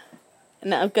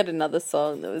And I've got another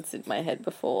song that was in my head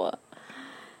before.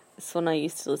 This one I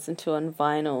used to listen to on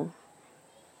vinyl.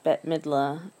 Bette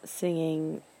Midler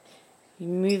singing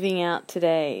 "Moving Out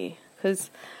Today,"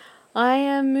 because I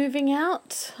am moving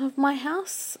out of my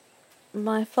house.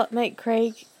 My flatmate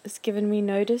Craig has given me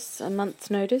notice, a month's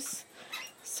notice,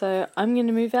 so I'm going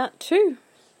to move out too.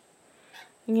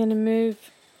 I'm going to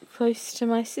move close to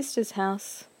my sister's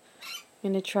house.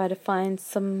 I'm going to try to find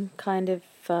some kind of,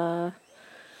 not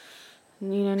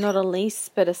a lease,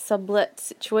 but a sublet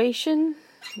situation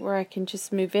where I can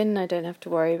just move in. I don't have to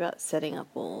worry about setting up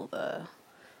all the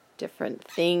different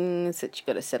things that you've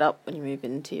got to set up when you move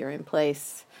into your own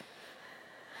place.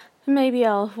 Maybe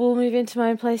we'll move into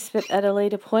my own place, but at a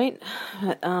later point.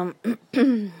 But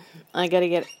I got to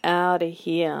get out of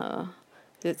here.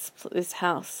 This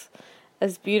house,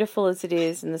 as beautiful as it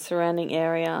is, in the surrounding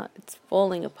area, it's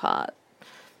falling apart.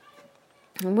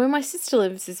 And where my sister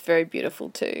lives is very beautiful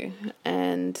too,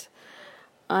 and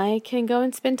I can go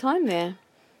and spend time there.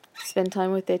 Spend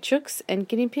time with their chooks and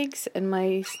guinea pigs and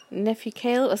my nephew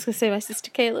Caleb. I was going to say my sister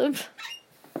Caleb.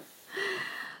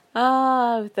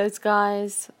 With those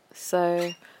guys.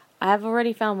 So I have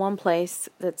already found one place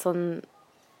that's on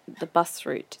the bus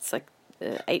route. It's like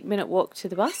an 8-minute walk to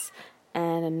the bus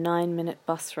and a 9-minute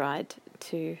bus ride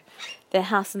to their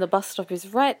house, and the bus stop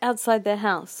is right outside their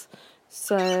house.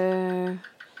 So,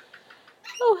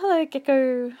 oh, hello,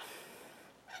 Gecko.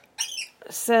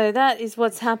 So that is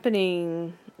what's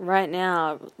happening right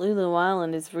now. Lulu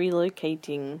Island is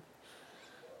relocating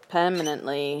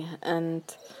permanently, and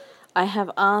I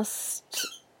have asked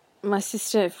my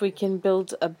sister if we can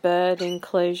build a bird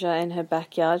enclosure in her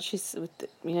backyard. She's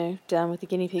down with the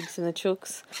guinea pigs and the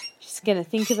chooks. She's going to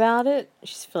think about it.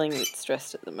 She's feeling a bit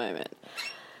stressed at the moment.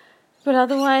 But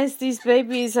otherwise, these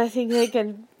babies, I think they're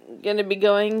going to be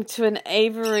going to an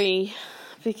aviary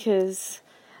because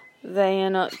they are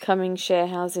not coming share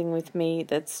housing with me.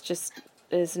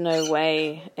 There's no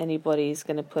way anybody's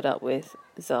going to put up with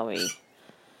Zoe.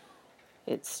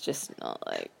 It's just not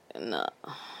no.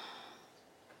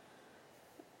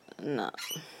 No.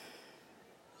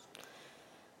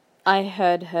 I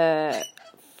heard her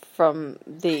from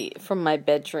my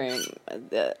bedroom.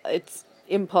 It's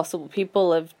impossible.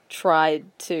 People have tried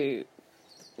to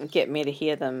get me to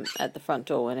hear them at the front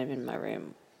door when I'm in my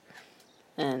room.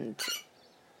 And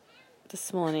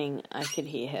this morning I could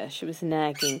hear her. She was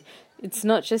nagging. It's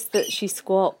not just that she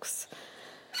squawks,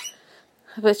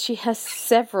 but she has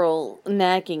several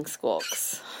nagging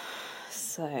squawks.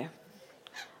 So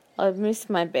I've missed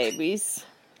my babies,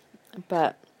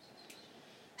 but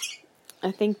I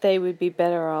think they would be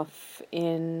better off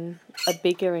in a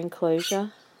bigger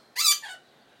enclosure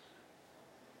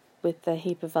with a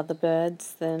heap of other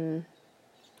birds than,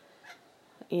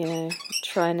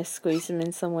 trying to squeeze them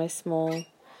in somewhere small.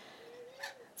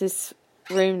 This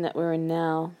room that we're in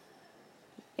now,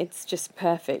 it's just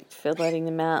perfect for letting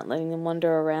them out, letting them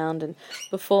wander around. And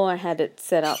before I had it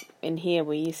set up in here,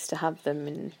 we used to have them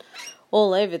in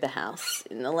all over the house,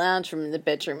 in the lounge room, in the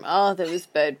bedroom. Oh, there was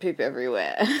bird poop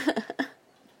everywhere.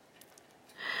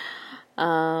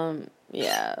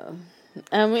 Yeah.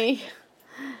 And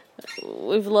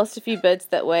we've lost a few birds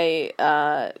that way,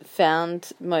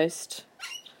 found most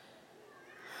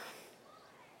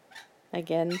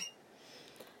again.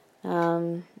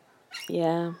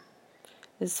 Yeah.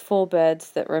 There's 4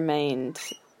 birds that remained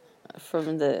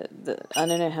from the I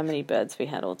don't know how many birds we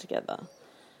had altogether.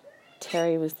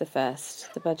 Terry was the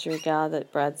first, the budgerigar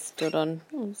that Brad stood on.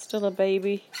 Oh, still a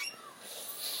baby.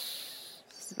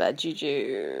 It's bad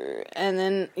juju. And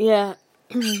then,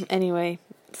 anyway,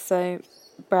 so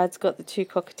Brad's got the 2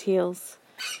 cockatiels,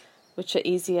 which are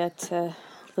easier to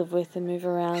live with and move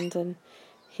around, and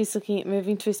he's looking at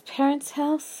moving to his parents'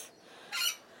 house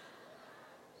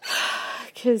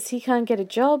because he can't get a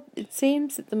job, it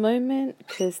seems, at the moment,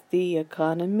 because the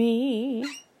economy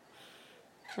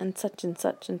and such and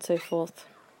so forth.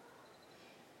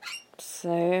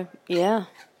 So, yeah.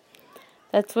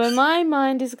 That's where my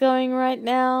mind is going right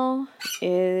now,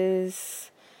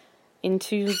 is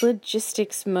into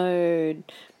logistics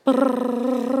mode.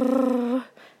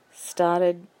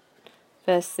 Started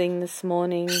first thing this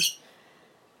morning,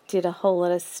 did a whole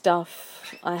lot of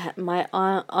stuff. I had my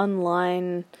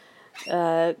online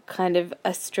kind of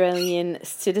Australian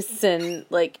citizen,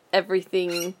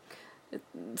 everything.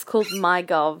 It's called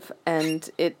MyGov, and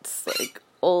it's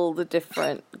all the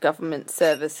different government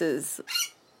services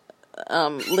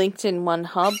linked in one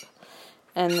hub,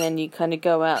 and then you kind of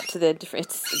go out to their different.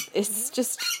 It's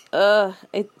just I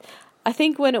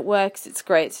think when it works, it's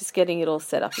great. It's just getting it all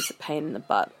set up is a pain in the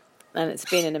butt, and it's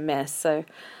been in a mess. So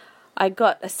I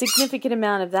got a significant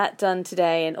amount of that done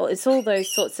today, and it's all those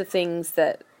sorts of things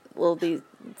that will be,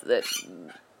 that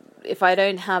if I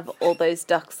don't have all those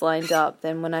ducks lined up,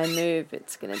 then when I move,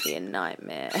 it's going to be a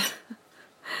nightmare.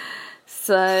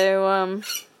 So,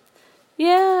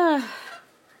 yeah.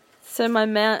 So my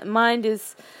mind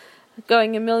is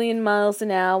going a million miles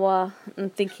an hour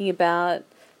and thinking about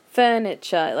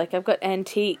furniture. Like, I've got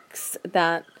antiques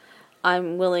that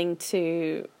I'm willing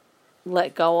to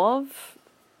let go of,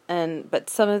 but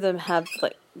some of them have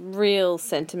like real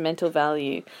sentimental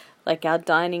value, like our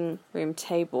dining room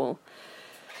table.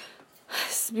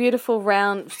 It's beautiful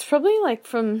round. It's probably like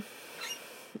from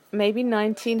maybe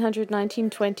 1900,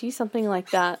 1920, something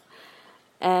like that.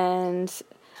 And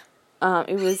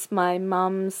it was my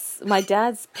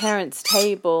dad's parents'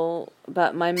 table,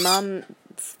 but my mum's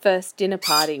first dinner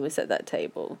party was at that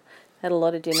table. Had a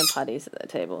lot of dinner parties at that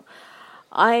table.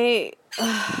 I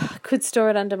could store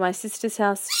it under my sister's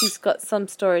house. She's got some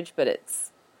storage, but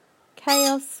it's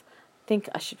chaos. I think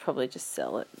I should probably just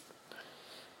sell it.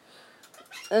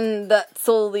 And that's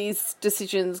all these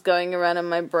decisions going around in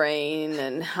my brain,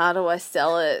 and how do I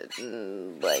sell it?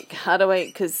 And like,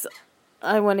 because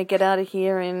I want to get out of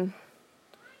here in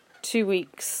 2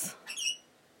 weeks.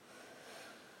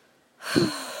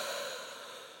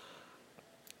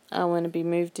 I want to be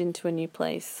moved into a new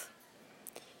place,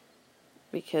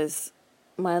 because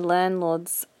my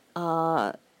landlords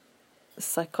are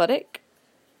psychotic,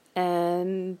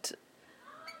 and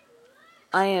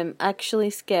I am actually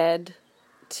scared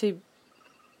to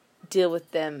deal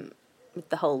with them, with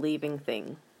the whole leaving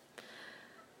thing.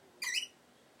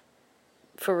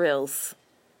 For reals.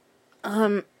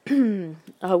 I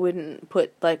wouldn't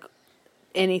put like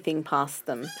anything past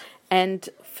them. And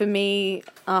for me,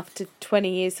 after 20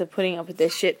 years of putting up with their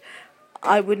shit,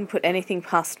 I wouldn't put anything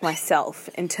past myself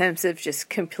in terms of just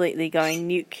completely going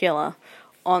nuclear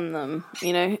on them,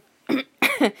 you know.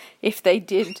 If they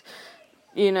did,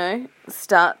 you know,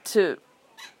 start to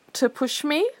push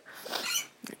me,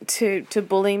 to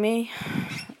bully me,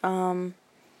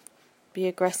 be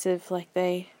aggressive like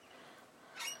they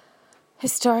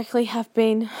historically have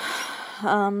been.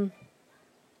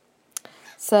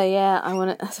 So yeah, I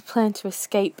want to, as a plan to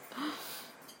escape,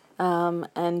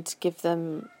 and give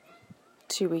them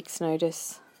 2 weeks'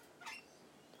 notice.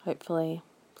 Hopefully,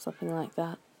 something like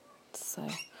that. So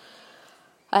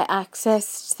I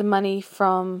accessed the money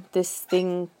from this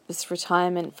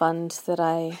retirement fund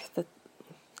that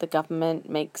the government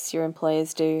makes your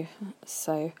employers do.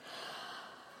 So,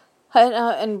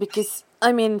 and because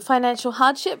I'm in financial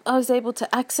hardship, I was able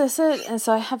to access it, and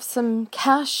so I have some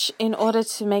cash in order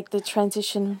to make the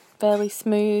transition fairly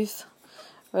smooth,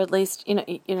 or at least,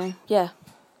 yeah.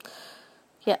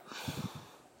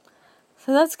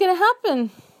 So that's gonna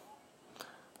happen.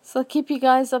 So I'll keep you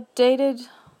guys updated.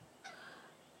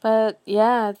 But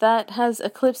yeah, that has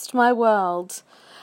eclipsed my world.